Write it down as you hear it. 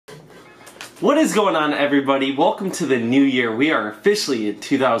What is going on, everybody? Welcome to the new year. We are officially in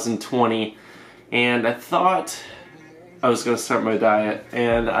 2020, and I thought I was going to start my diet,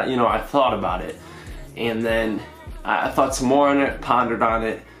 and I thought about it, and then I thought some more on it, pondered on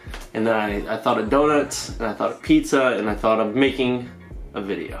it, and then I thought of donuts, and I thought of pizza, and I thought of making a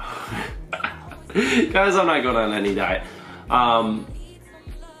video. Guys, I'm not going on any diet.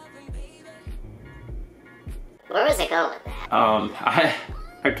 Where is it going with that?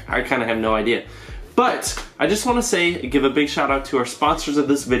 I kind of have no idea. But I just want to give a big shout out to our sponsors of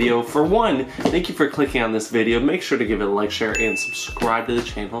this video. For one, thank you for clicking on this video. Make sure to give it a like, share, and subscribe to the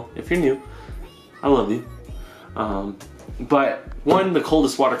channel if you're new. I love you. But one, the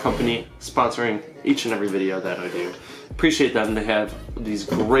Coldest water company sponsoring each and every video that I do. Appreciate them. They have these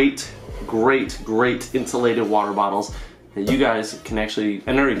great insulated water bottles that you guys can actually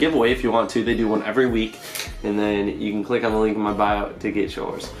enter a giveaway if you want to. They do one every week, and then you can click on the link in my bio to get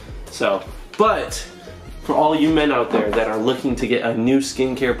yours. So, but for all you men out there that are looking to get a new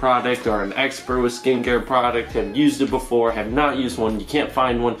skincare product or an expert with skincare product, have used it before, have not used one, you can't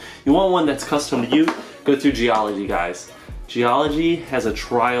find one, you want one that's custom to you, go through Geology, guys. Geology has a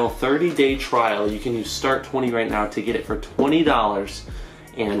trial, 30-day trial. You can use Start 20 right now to get it for $20.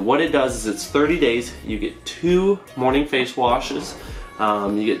 And what it does is it's 30 days, you get 2 morning face washes,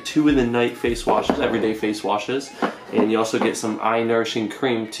 you get 2 in the night face washes, everyday face washes, and you also get some eye nourishing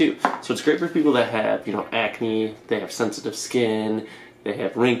cream too. So it's great for people that have, acne, they have sensitive skin, they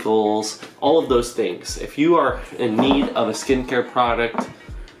have wrinkles, all of those things. If you are in need of a skincare product,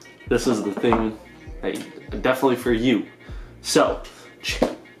 this is the thing that definitely for you. So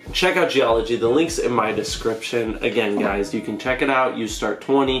check out Geology. The link's in my description. Again, guys, you can check it out. Use Start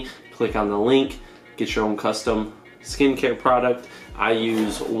 20, click on the link, get your own custom skincare product. I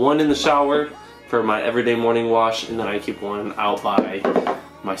use one in the shower for my everyday morning wash, and then I keep one out by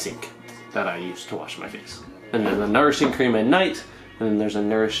my sink that I use to wash my face. And then a nourishing cream at night, and then there's a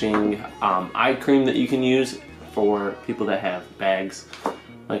nourishing eye cream that you can use for people that have bags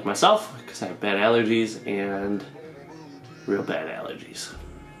like myself, because I have bad allergies and real bad allergies.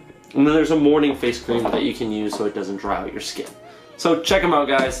 And then there's a morning face cream that you can use so it doesn't dry out your skin. So check them out,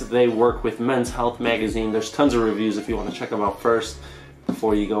 guys. They work with Men's Health magazine. There's tons of reviews if you want to check them out first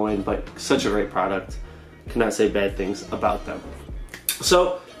before you go in, but such a great product. Cannot say bad things about them.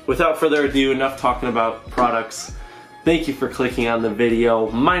 So without further ado, enough talking about products. Thank you for clicking on the video.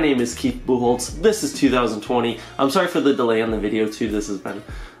 My name is Keith Bucholtz. This is 2020. I'm sorry for the delay on the video too. This has been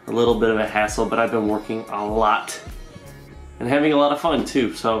a little bit of a hassle, but I've been working a lot and having a lot of fun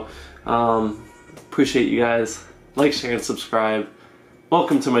too. So appreciate you guys. Like, share, and subscribe.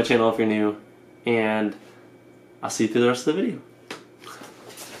 Welcome to my channel if you're new, and I'll see you through the rest of the video.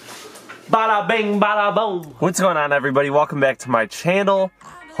 Bada bing, bada boom. What's going on, everybody? Welcome back to my channel.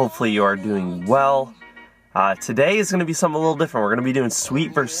 Hopefully you are doing well. Today is going to be something a little different. We're going to be doing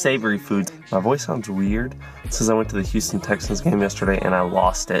sweet versus savory foods. My voice sounds weird. It's because I went to the Houston Texans game yesterday and I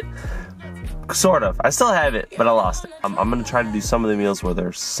lost it. Sort of. I still have it, but I lost it. I'm going to try to do some of the meals where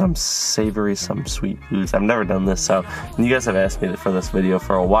there's some savory, some sweet foods. I've never done this, so and you guys have asked me for this video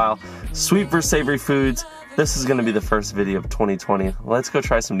for a while. Sweet versus savory foods. This is going to be the first video of 2020. Let's go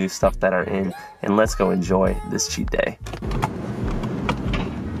try some new stuff that are in, and let's go enjoy this cheat day.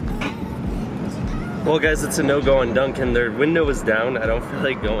 Well, guys, it's a no-go on Dunkin'. Their window is down. I don't feel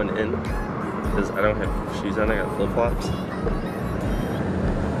like going in because I don't have shoes on. I got flip-flops.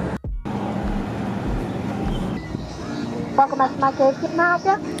 Welcome back to my cave. Can I help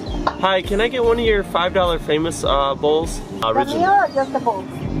you? Hi, can I get one of your $5 famous bowls? The meal or just the bowl?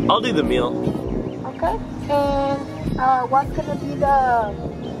 I'll do the meal. Okay. And what's gonna be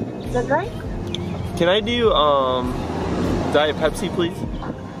the drink? Can I do Diet Pepsi, please?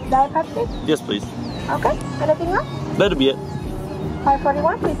 Diet Pepsi? Yes, please. Okay. Anything else? That'll be it.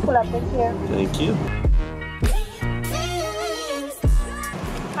 541, please pull up this here. Thank you.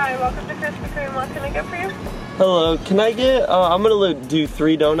 Hi, welcome to Krispy Kreme. What can I get for you? Hello, can I get, I'm gonna do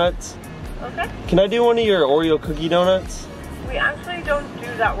 3 donuts. Okay. Can I do one of your Oreo cookie donuts? We actually don't do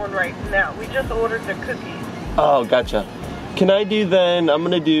that one right now. We just ordered the cookies. Oh, gotcha. Can I do then, I'm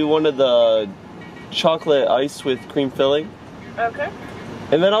gonna do one of the chocolate ice with cream filling. Okay.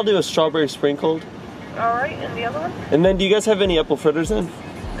 And then I'll do a strawberry sprinkled. Alright, and the other one? And then do you guys have any apple fritters in?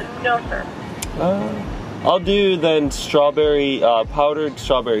 No, sir. I'll do then strawberry, powdered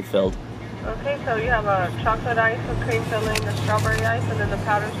strawberry filled. Okay, so you have a chocolate ice with cream filling, the strawberry ice, and then the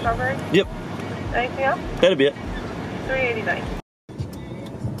powdered strawberry? Yep. Anything else? That'll be it. $3.89.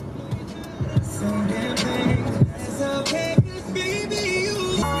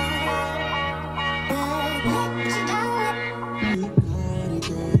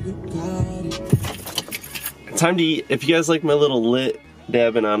 got it. time to eat. If you guys like my little lit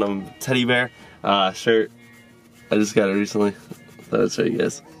dabbing on a teddy bear shirt, I just got it recently. Thought I'd show you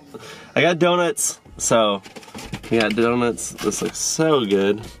guys. I got donuts, so we got donuts. This looks so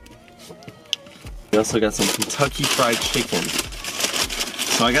good. We also got some Kentucky Fried Chicken.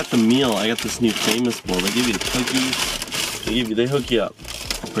 So I got the meal. I got this new Famous bowl. They give you the cookies. They hook you up,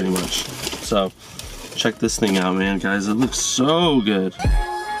 pretty much. So check this thing out, man, guys. It looks so good.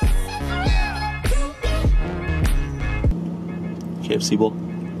 KFC bowl.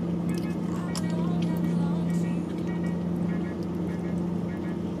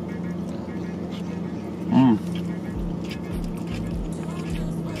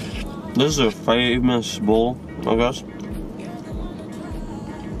 This is a Famous bowl, I guess.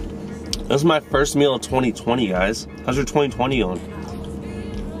 This is my first meal of 2020, guys. How's your 2020 going?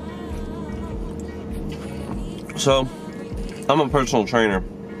 So, I'm a personal trainer,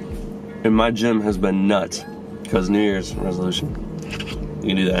 and my gym has been nuts because New Year's resolution. You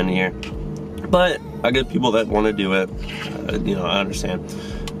can do that in a year. But I get people that want to do it. You know, I understand.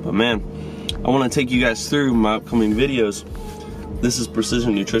 But man, I want to take you guys through my upcoming videos. This is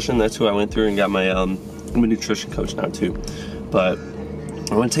Precision Nutrition. That's who I went through and got my, I'm a nutrition coach now too. But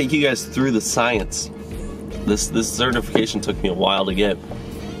I want to take you guys through the science. This certification took me a while to get,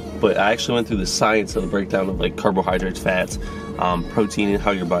 but I actually went through the science of the breakdown of like carbohydrates, fats, protein, and how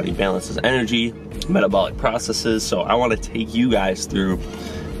your body balances energy, metabolic processes. So I want to take you guys through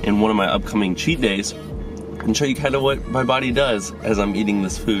in one of my upcoming cheat days and show you kind of what my body does as I'm eating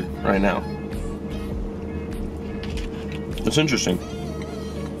this food right now. It's interesting.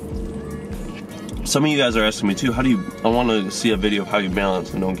 Some of you guys are asking me too, I want to see a video of how you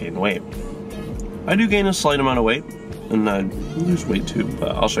balance and don't gain weight. I do gain a slight amount of weight, and I lose weight too,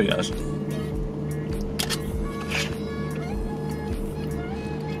 but I'll show you guys.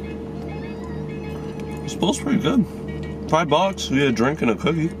 This bowl's pretty good. $5, you get a drink and a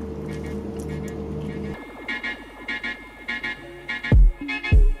cookie.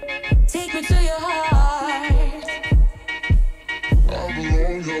 Take me to your heart.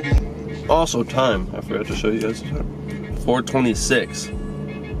 Also time, I forgot to show you guys the time. 4:26.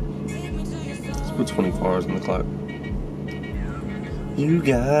 Let's put 24 hours on the clock. You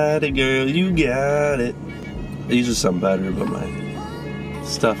got it, girl, you got it. I usually sound better, but my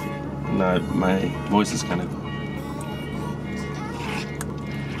stuff, my voice is kind of...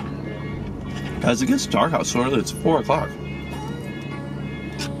 Guys, it gets dark out so early, it's 4 o'clock.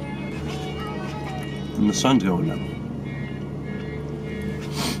 And the sun's going down.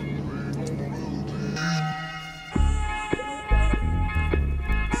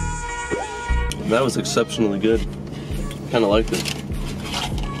 That was exceptionally good. Kind of liked it.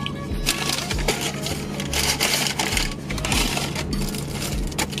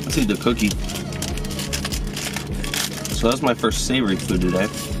 Let's eat the cookie. So that's my first savory food today.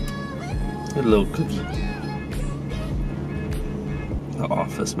 Good little cookie. The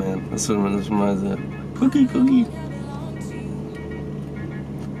Office, man. That's what this reminds me of. Cookie.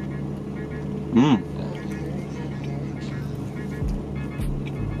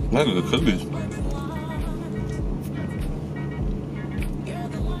 Look at the cookies.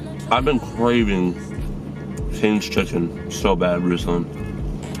 I've been craving Cane's chicken so bad recently.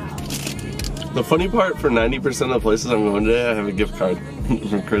 The funny part, for 90% of the places I'm going today, I have a gift card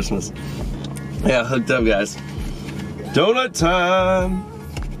for Christmas. Yeah, hooked up, guys. Donut time!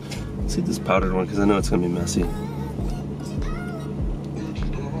 Let's eat this powdered one because I know it's gonna be messy.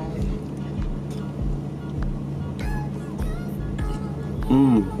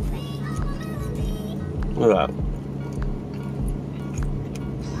 Look at that.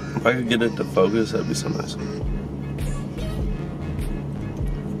 If I could get it to focus, that'd be so nice.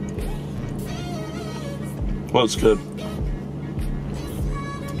 Well, it's good.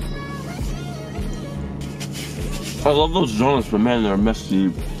 I love those donuts, but man, they're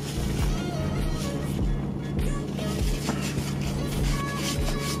messy.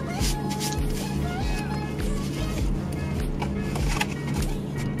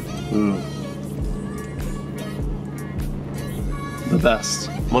 The best.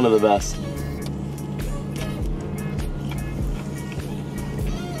 One of the best.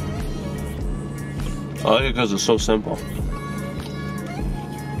 I like it because it's so simple.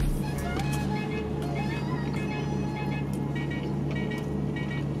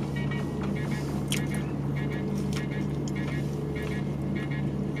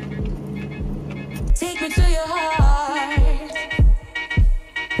 Take me to your heart.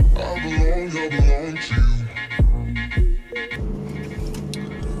 I belong to you.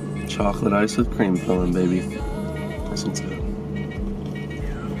 Chocolate ice with cream filling, baby. That sounds good.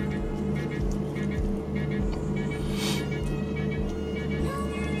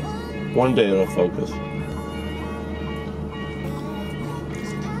 One day it'll focus.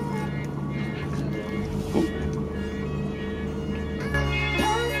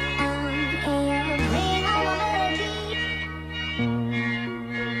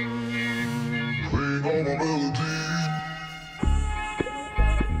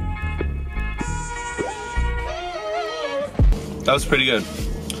 That was pretty good.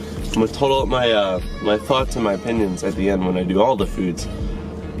 I'm gonna total up my my thoughts and my opinions at the end when I do all the foods.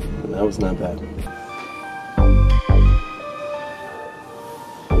 That was not bad.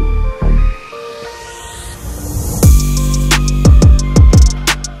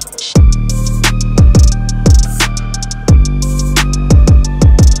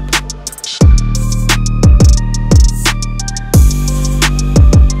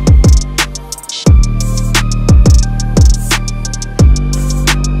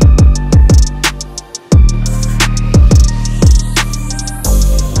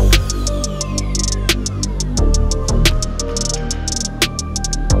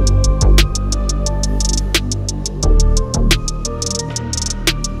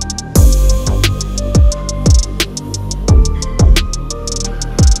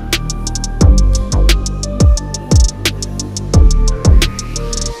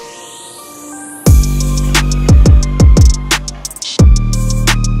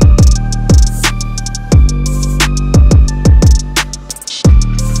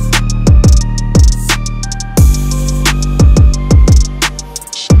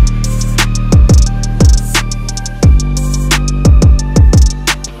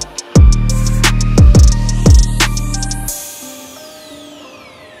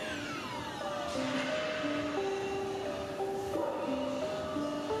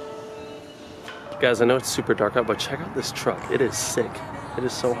 Guys, I know it's super dark out, but check out this truck. It is sick. It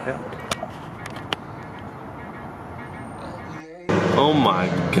is so high up. Oh my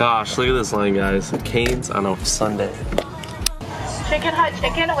gosh, look at this line, guys. Cane's on a Sunday. Chicken hot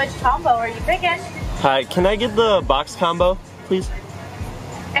chicken, which combo are you picking? Hi, can I get the box combo, please?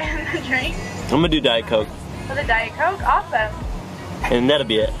 And the drink? I'm gonna do Diet Coke. For the Diet Coke? Awesome. And that'll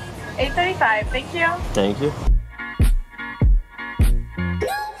be it. $8.35, thank you. Thank you.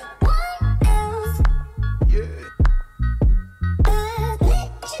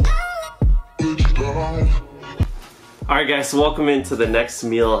 Alright guys, so welcome into the next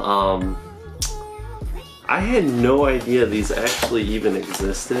meal. I had no idea these actually even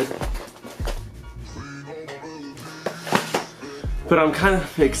existed. But I'm kind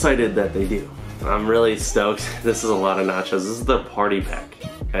of excited that they do. I'm really stoked. This is a lot of nachos. This is the party pack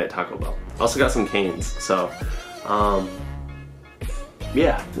at Taco Bell. Also got some Cane's, so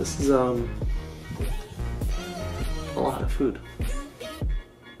yeah, this is a lot of food.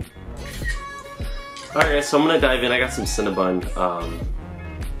 Alright guys, so I'm gonna dive in. I got some Cinnabon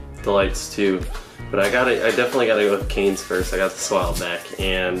delights too, but I definitely gotta go with Cane's first. I got this a while back,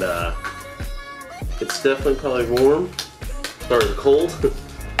 and it's definitely probably warm or cold.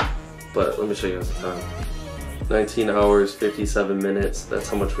 But let me show you guys the time. 19 hours, 57 minutes. That's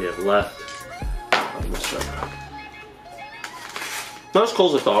how much we have left. Let's show you. Not as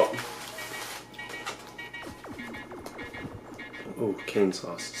cold as I thought. Oh, cane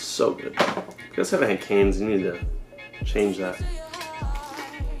sauce, so good. If you guys haven't had Cane's, you need to change that.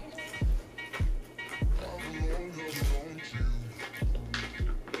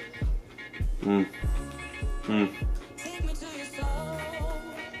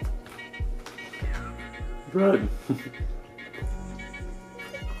 Bread.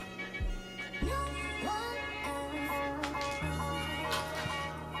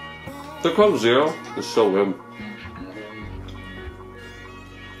 The Coke Zero is so good.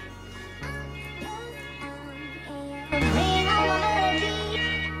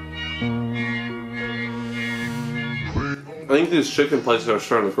 I think these chicken places are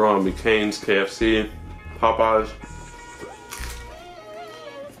starting to grow on me. Cane's, KFC, Popeyes.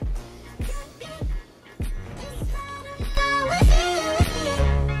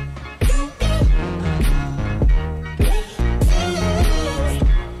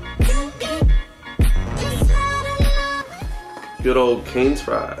 Good old Cane's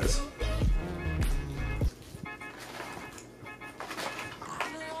fries.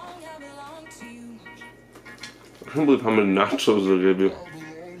 I can't believe how many nachos they give you.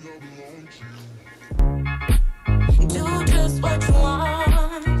 Do just what you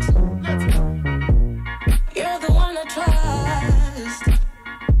want. You're the one I trust,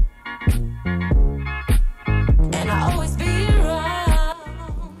 and I always be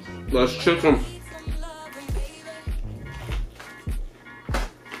around. Let's chicken.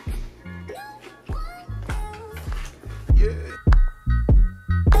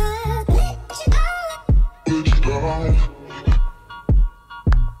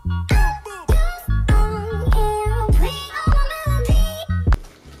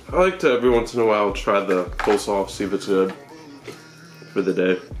 like to every once in a while try the coleslaw, see if it's good for the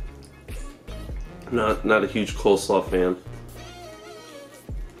day. Not a huge coleslaw fan.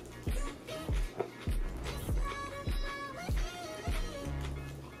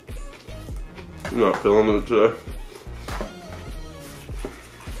 I'm not feeling it today.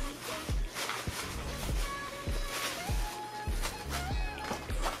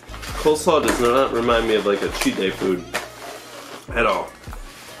 Coleslaw does not remind me of like a cheat day food at all.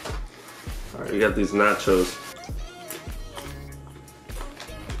 Alright, we got these nachos.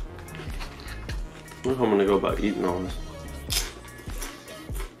 I don't know how I'm gonna go about eating all this.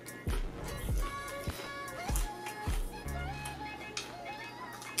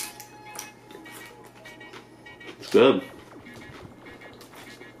 It's good.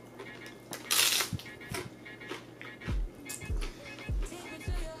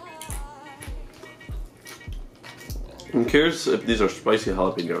 I'm curious if these are spicy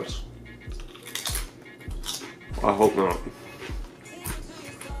jalapenos. I hope not.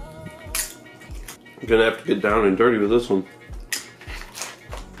 I'm gonna have to get down and dirty with this one.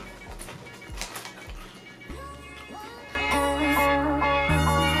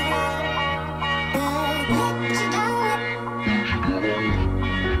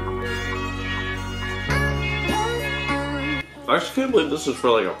 I just can't believe this is for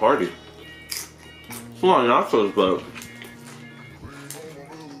like a party. It's a lot of nachos, but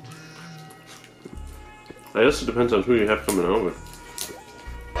I guess it depends on who you have coming over.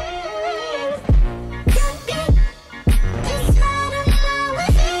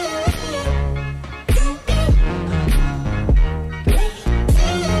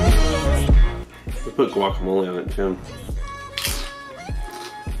 We put guacamole on it too.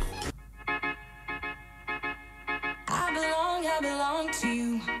 I belong to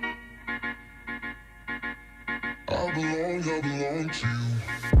you. I belong to you.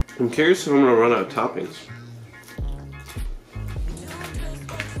 I'm curious if I'm gonna run out of toppings.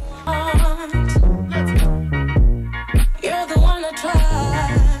 You're the one I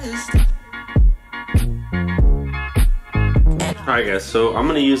trust. Alright guys, so I'm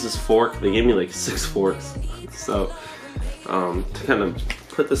gonna use this fork. They gave me like 6 forks. So, to kind of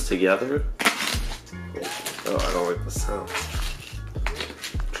put this together. Oh, I don't like the sound.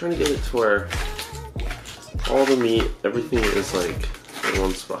 I'm trying to get it to where all the meat, everything is like in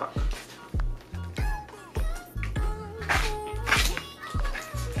one spot.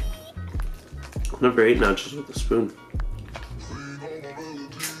 I've never ate nachos with a spoon.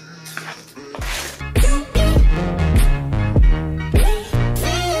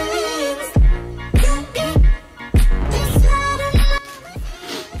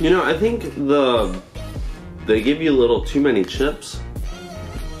 You know, I think they give you a little too many chips.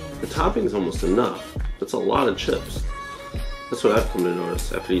 The topping's almost enough. That's a lot of chips. That's what I've come to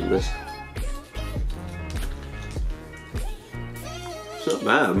notice after eating this. It's not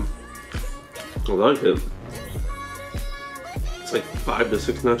bad. I like it. It's like 5 to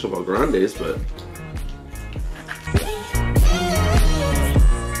 6 nacho ball grandes, but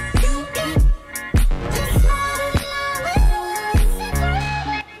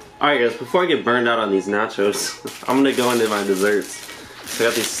alright guys, before I get burned out on these nachos, I'm gonna go into my desserts. So I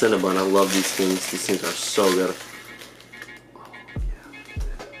got these Cinnabon. I love these things. These things are so good.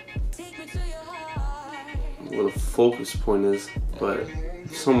 Where the focus point is, but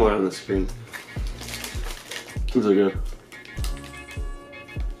somewhere on the screen. These are good.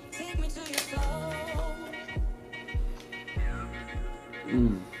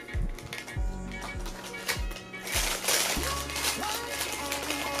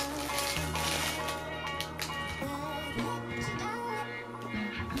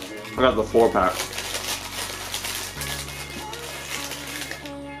 I got the 4-pack.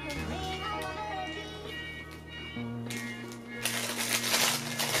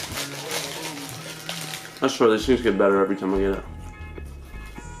 I swear these things get better every time I get it.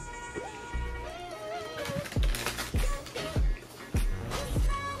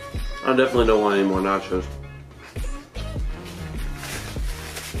 I definitely don't want any more nachos.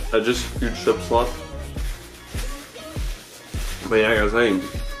 I just huge chips left. But yeah guys, I ate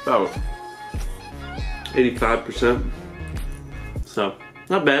about 85%. So,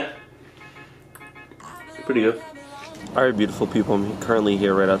 not bad. Pretty good. Alright beautiful people, I'm currently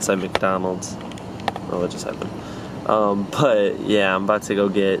here right outside McDonald's. Oh, what just happened? But yeah, I'm about to go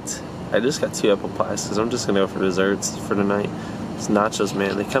get, I just got 2 apple pies because I'm just gonna go for desserts for tonight. These nachos,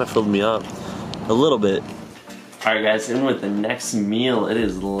 man, they kind of filled me up a little bit. Alright guys, in with the next meal. It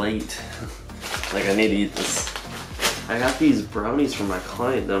is late. Like I need to eat this. I got these brownies from my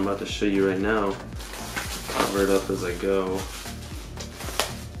client that I'm about to show you right now. Cover it up as I go.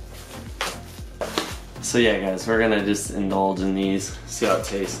 So yeah, guys, we're gonna just indulge in these, see how it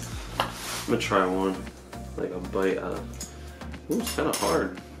tastes. I'm gonna try one, like a bite out of. Ooh, it's kind of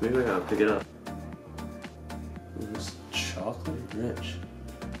hard. Maybe I gotta pick it up. Ooh, it's chocolate rich.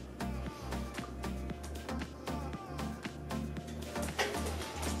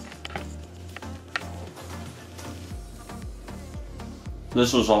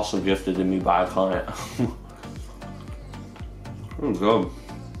 This was also gifted to me by a client. Oh, good.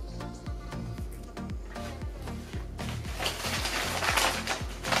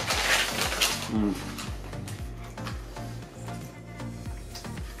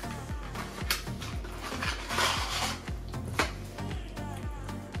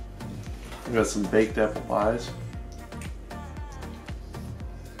 I got some baked apple pies.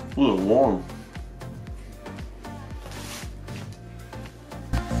 Ooh, warm.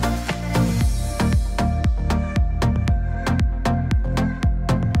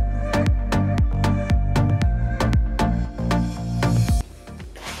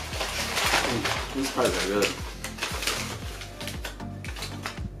 These pies are good.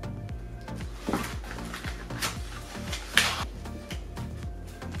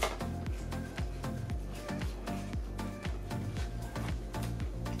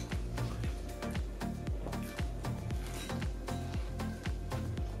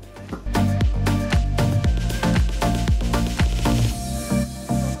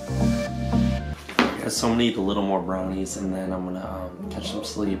 So I'm gonna eat a little more brownies and then I'm gonna catch some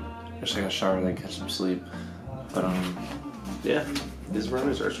sleep. Actually I gotta shower and then catch some sleep. But yeah, these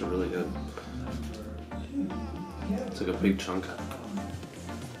brownies are actually really good. It's like a big chunk.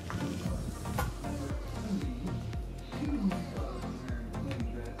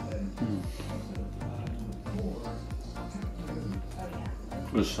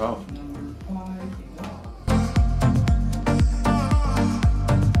 It's soft.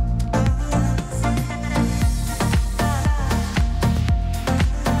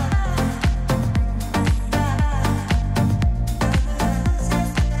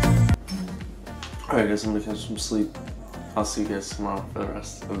 Alright guys, I'm gonna catch some sleep. I'll see you guys tomorrow for the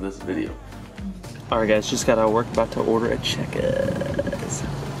rest of this video. Alright guys, just got out of work, about to order a Checkers.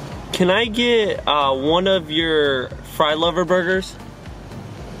 Can I get one of your fry lover burgers?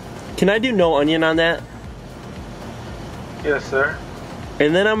 Can I do no onion on that? Yes, sir.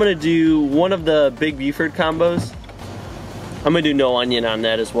 And then I'm gonna do one of the Big Buford combos. I'm gonna do no onion on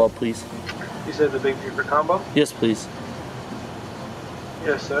that as well, please. You said the Big Buford combo? Yes, please.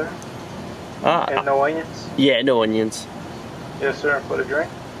 Yes, sir. And no onions? Yeah, no onions. Yes, sir. And for the drink?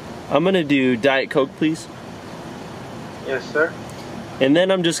 I'm gonna do Diet Coke, please. Yes, sir. And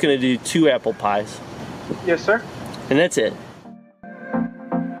then I'm just gonna do 2 apple pies. Yes, sir. And that's it.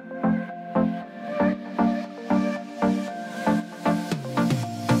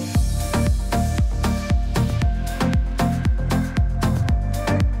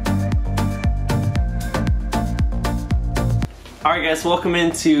 Alright guys, welcome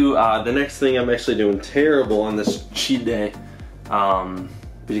into the next thing. I'm actually doing terrible on this cheat day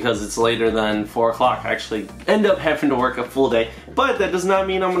because it's later than 4 o'clock. I actually end up having to work a full day, but that does not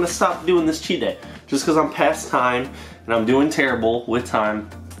mean I'm going to stop doing this cheat day. Just because I'm past time and I'm doing terrible with time,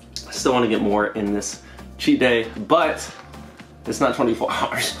 I still want to get more in this cheat day, but it's not 24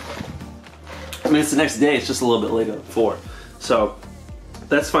 hours. I mean, it's the next day, it's just a little bit later than 4. So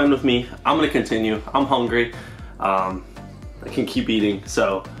that's fine with me. I'm going to continue. I'm hungry. I can keep eating,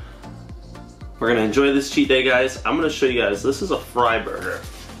 so we're gonna enjoy this cheat day, guys. I'm gonna show you guys, this is a fry burger.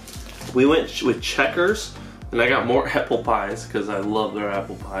 We went with Checkers, and I got more apple pies, because I love their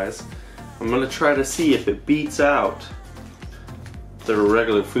apple pies. I'm gonna try to see if it beats out their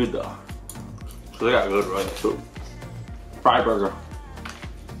regular food though. So they got good regular food. Fry burger.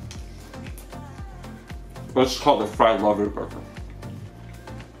 Let's call it the fry lover burger.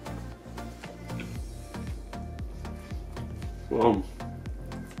 Whoa.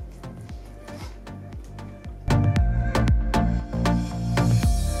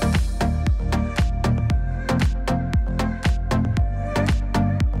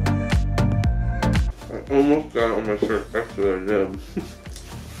 I almost got it on my shirt. Actually, I did.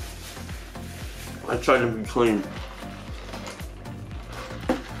 I tried to be clean.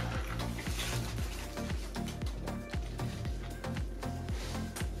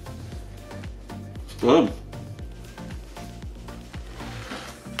 Good.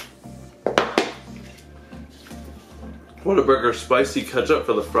 Whataburger spicy ketchup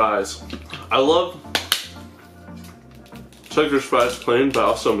for the fries. I love Checkers fries plain, but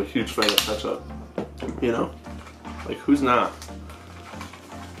also I'm a huge fan of ketchup. You know, like who's not?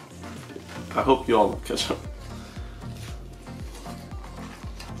 I hope you all love ketchup.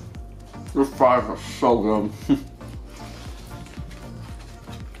 The fries are so good.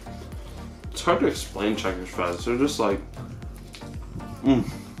 It's hard to explain Checkers fries. They're just like,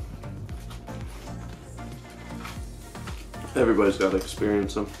 Everybody's got to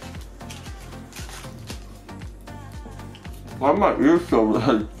experience them. Why are my ears so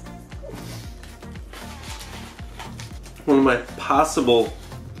red? One of my possible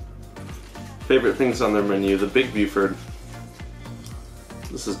favorite things on their menu, the Big Buford.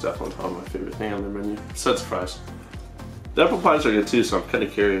 This is definitely probably my favorite thing on their menu. Besides fries. The apple pies are good too, so I'm kind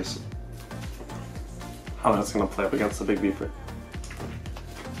of curious how that's going to play up against the Big Buford.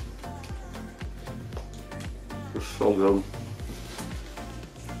 They're so good.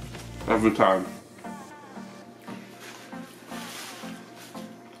 Every time.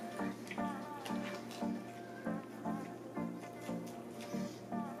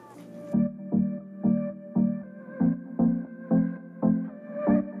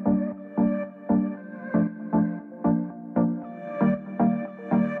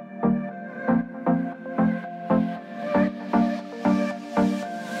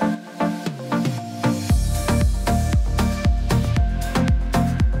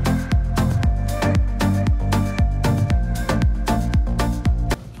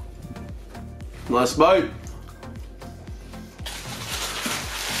 Nice bite.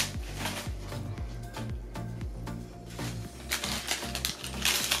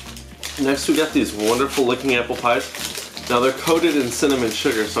 Next we got these wonderful looking apple pies. Now they're coated in cinnamon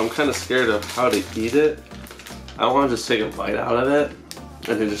sugar, so I'm kind of scared of how to eat it. I want to just take a bite out of it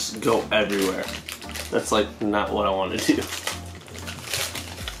and then just go everywhere. That's like not what I want to do.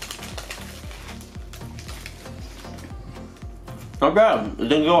 Not bad, it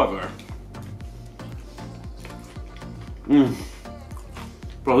didn't go everywhere.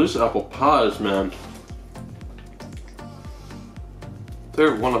 Bro, these apple pies, man.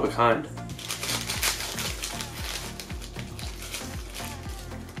 They're one of a kind.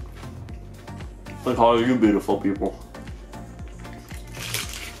 Like all you beautiful people.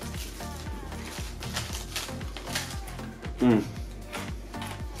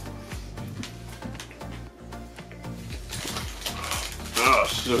 Oh,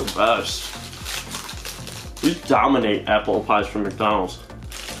 these are the best. We dominate apple pies from McDonald's.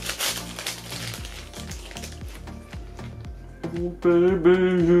 Oh, baby,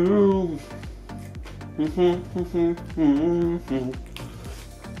 you.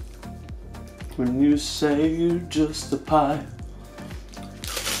 When you say you're just a pie.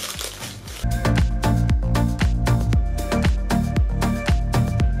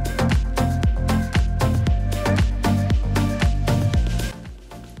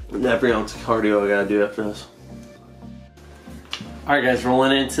 And every ounce of cardio I gotta do after this. Alright guys,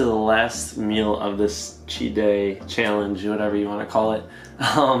 rolling into the last meal of this cheat day challenge, whatever you want to call it.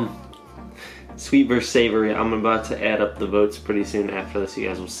 Sweet versus savory. I'm about to add up the votes pretty soon after this, you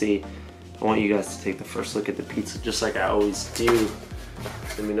guys will see. I want you guys to take the first look at the pizza just like I always do.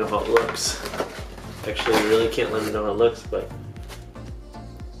 Let me know how it looks. Actually, you really can't let me know how it looks, but...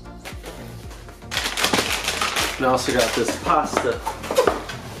 And I also got this pasta,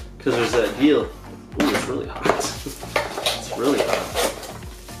 because there's that deal. Ooh, it's really hot. It's really hot.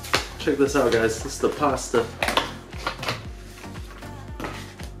 Check this out, guys. This is the pasta.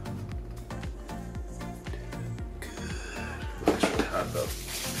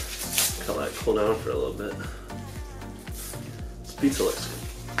 Cool down for a little bit. This pizza looks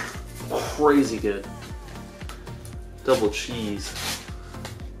crazy good. Double cheese.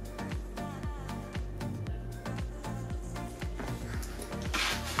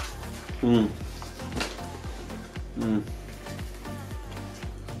 Kind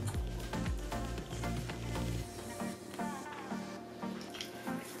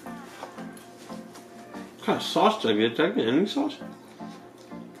of sauce did I get? Did I get any sauce?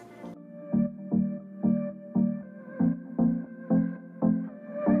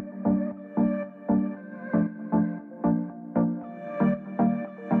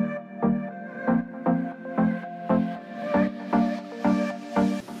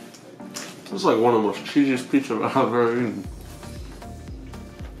 This is like one of the most cheesiest pizzas I've ever eaten.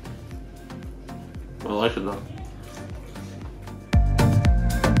 I like it though.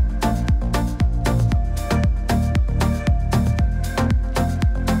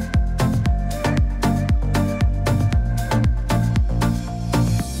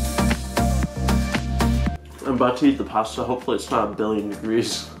 I'm about to eat the pasta. Hopefully it's not 1,000,000,000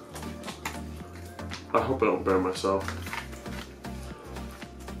 degrees. I hope I don't burn myself.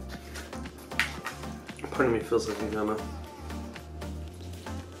 Part of me feels like I'm gonna.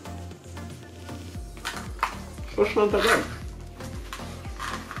 So it's not that bad.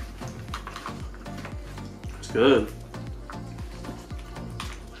 good.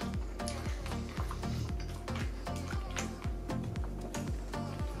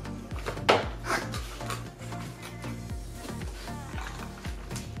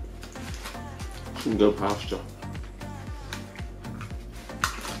 Some good pasta.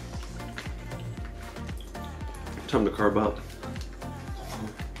 Time to carb up.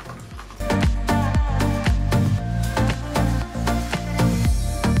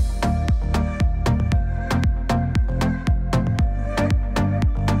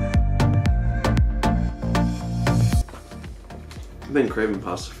 I've been craving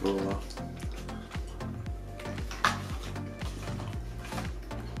pasta for a while.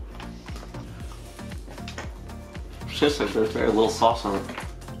 It's just like there's very little sauce on it.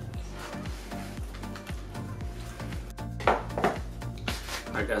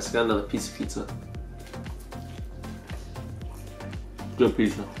 Alright guys, got another piece of pizza. Good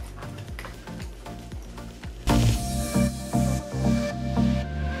pizza.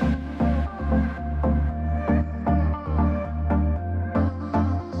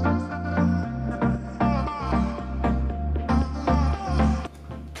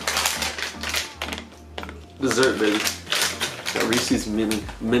 Dessert, baby. Got Reese's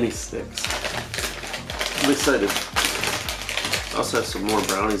mini sticks. I'm excited. I also have some more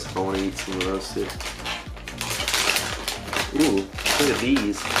brownies if I want to eat some of those too. Ooh, look at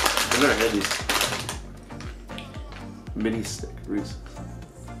these. I've never had these. Mini stick Reese's.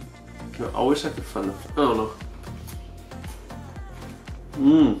 I wish I could find them. I don't know.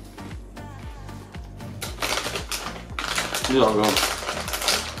 Mmm. These are good.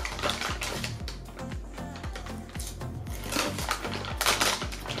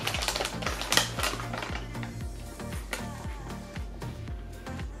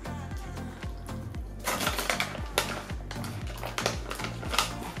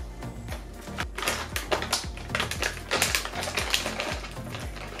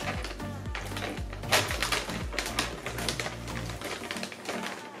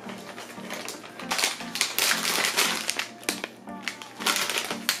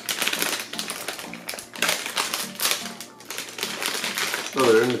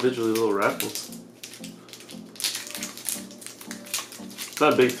 Oh, they're individually little raffles.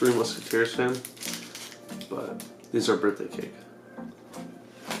 Not a big Three Musketeers fan, but these are birthday cake.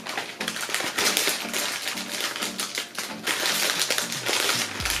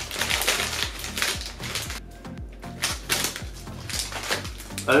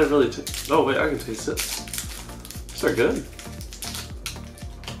 I didn't really taste. Oh wait, I can taste it. These are good.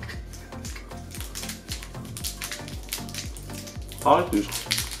 I like these.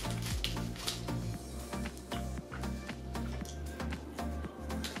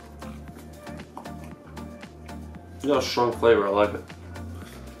 You got a strong flavor, I like it.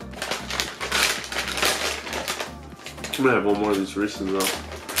 I'm gonna have one more of these Reese's though.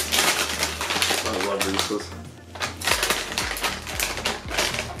 I love Reese's.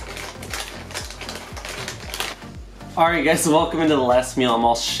 Alright guys, welcome into the last meal. I'm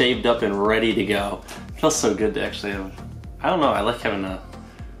all shaved up and ready to go. It feels so good to actually have, I don't know, I like having a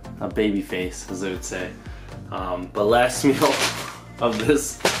baby face, as they would say. But last meal of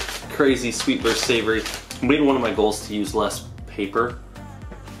this crazy sweet versus savory. I made one of my goals to use less paper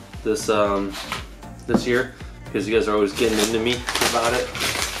this year, because you guys are always getting into me about it.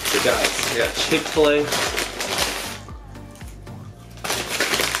 So guys, I got Chick-fil-A.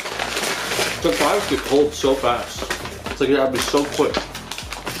 The fries get cold so fast. It's like it gotta be so quick.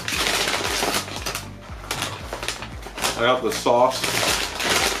 I got the sauce.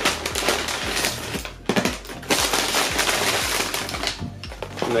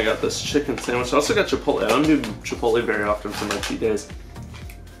 And I got this chicken sandwich. I also got Chipotle. I don't do Chipotle very often for my cheat days.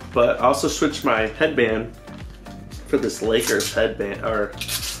 But I also switched my headband for this Lakers headband, or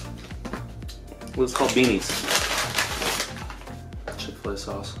what's it called, beanies. Chick-fil-A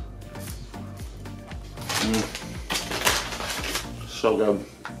sauce. So good.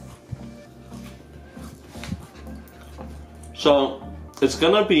 So it's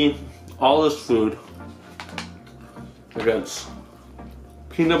gonna be all this food against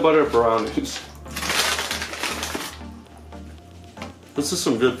peanut butter brownies. This is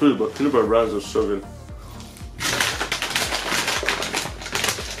some good food, but peanut butter brownies are so good.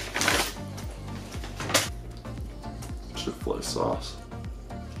 Chick-fil-A sauce.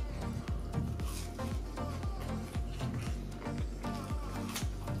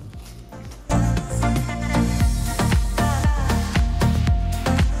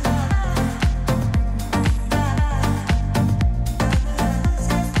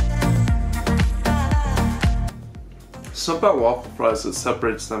 Something about waffle fries that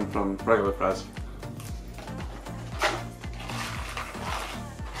separates them from regular fries.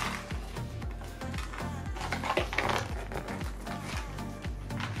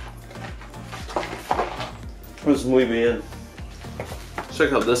 is muy bien.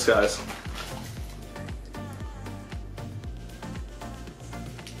 Check out this, guys.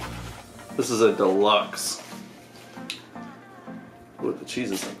 This is a deluxe. Ooh, the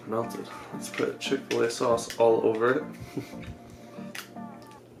cheese is like melted. Let's put Chick-fil-A sauce all over it.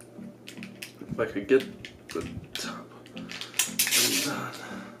 If I could get the top undone.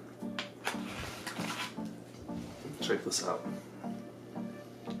 Check this out.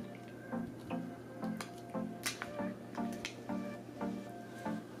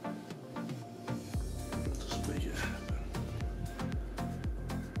 Just make it happen.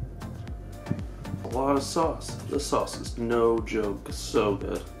 A lot of sauce. This sauce is no joke. It's so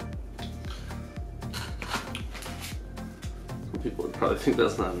good. Some people would probably think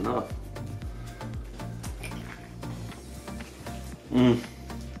that's not enough. Mmm.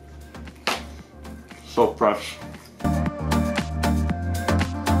 So fresh.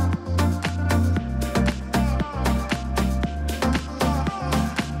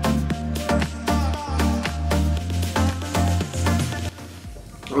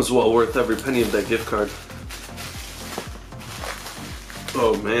 It was well worth every penny of that gift card.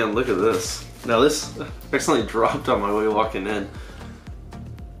 Oh man, look at this. Now this accidentally dropped on my way walking in.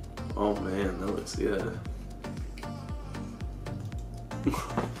 Oh man, that looks good.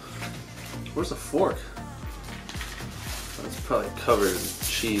 Where's the fork? It's probably covered in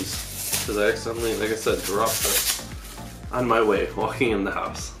cheese because I accidentally, like I said, dropped it on my way walking in the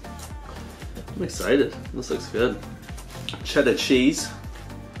house. I'm excited. This looks good. Cheddar cheese.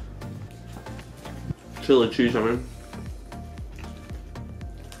 Chili cheese, I mean.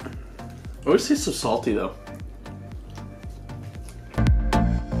 It always tastes so salty though.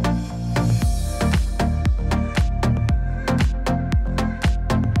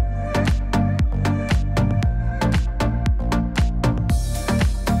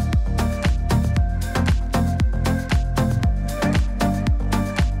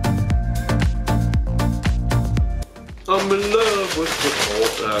 I'm in love with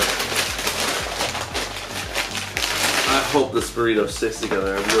Bucholtz. I hope this burrito sticks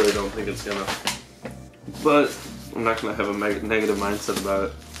together. I really don't think it's gonna. But I'm not gonna have a negative mindset about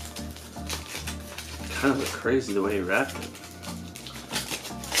it. Kind of crazy the way he wrapped it.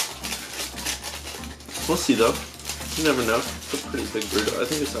 We'll see though. You never know. It's a pretty big burrito. I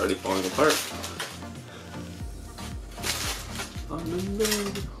think it's already falling apart. I'm in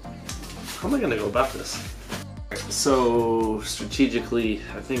love. How am I gonna go about this? So strategically,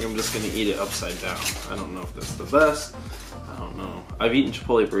 I think I'm just gonna eat it upside down. I don't know if that's the best. I don't know. I've eaten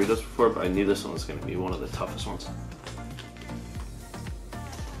Chipotle burritos before, but I knew this one was gonna be one of the toughest ones.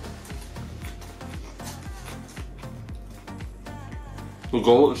 The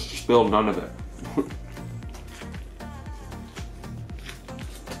goal is to spill none of it.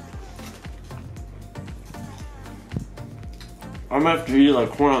 I'm gonna have to eat it like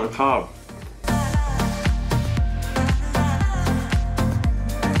corn on the cob.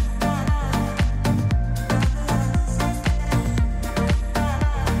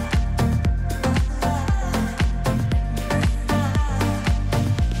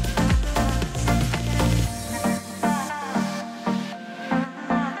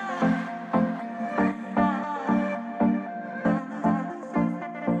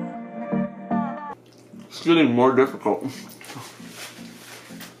 It's getting more difficult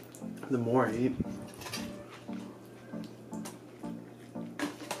the more I eat.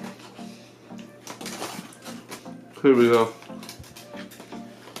 Here we go.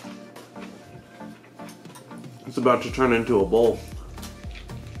 It's about to turn into a bowl.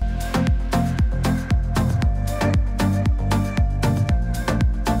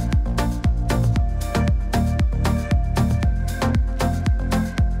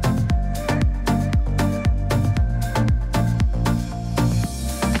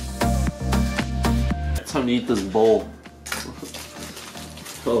 Time to eat this bowl.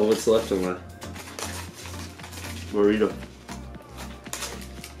 Oh, what's left of my burrito?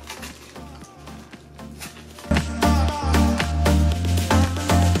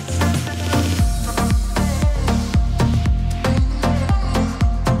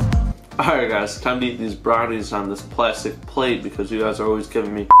 Alright guys, time to eat these brownies on this plastic plate because you guys are always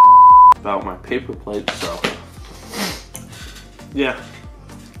giving me about my paper plate, so yeah.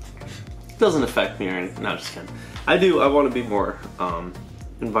 Doesn't affect me or anything. No, just kidding. I want to be more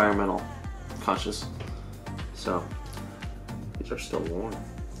environmental conscious. So these are still warm.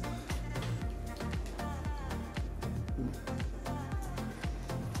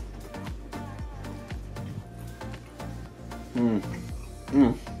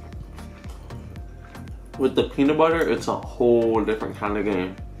 With the peanut butter, it's a whole different kind of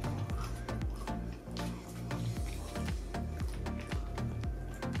game.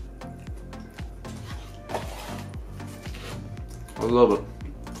 I love it.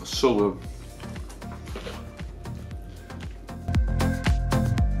 It's so good.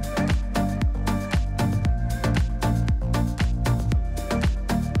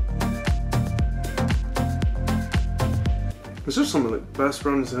 This is some of the best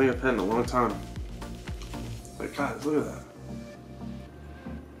brownies I think I've had in a long time. Like, guys, look at that.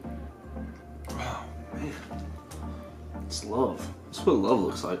 Wow, man. It's love. That's what love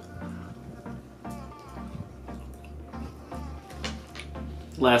looks like.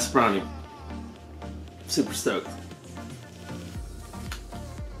 Last brownie. Super stoked.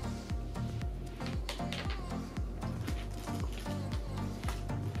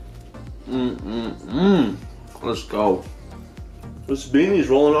 Let's go. This beanie's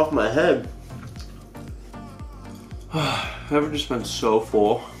rolling off my head. I've just been so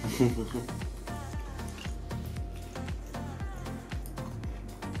full.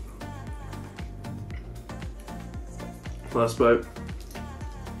 Last bite.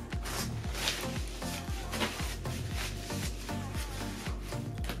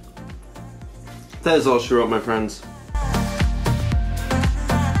 That is all she wrote, my friends.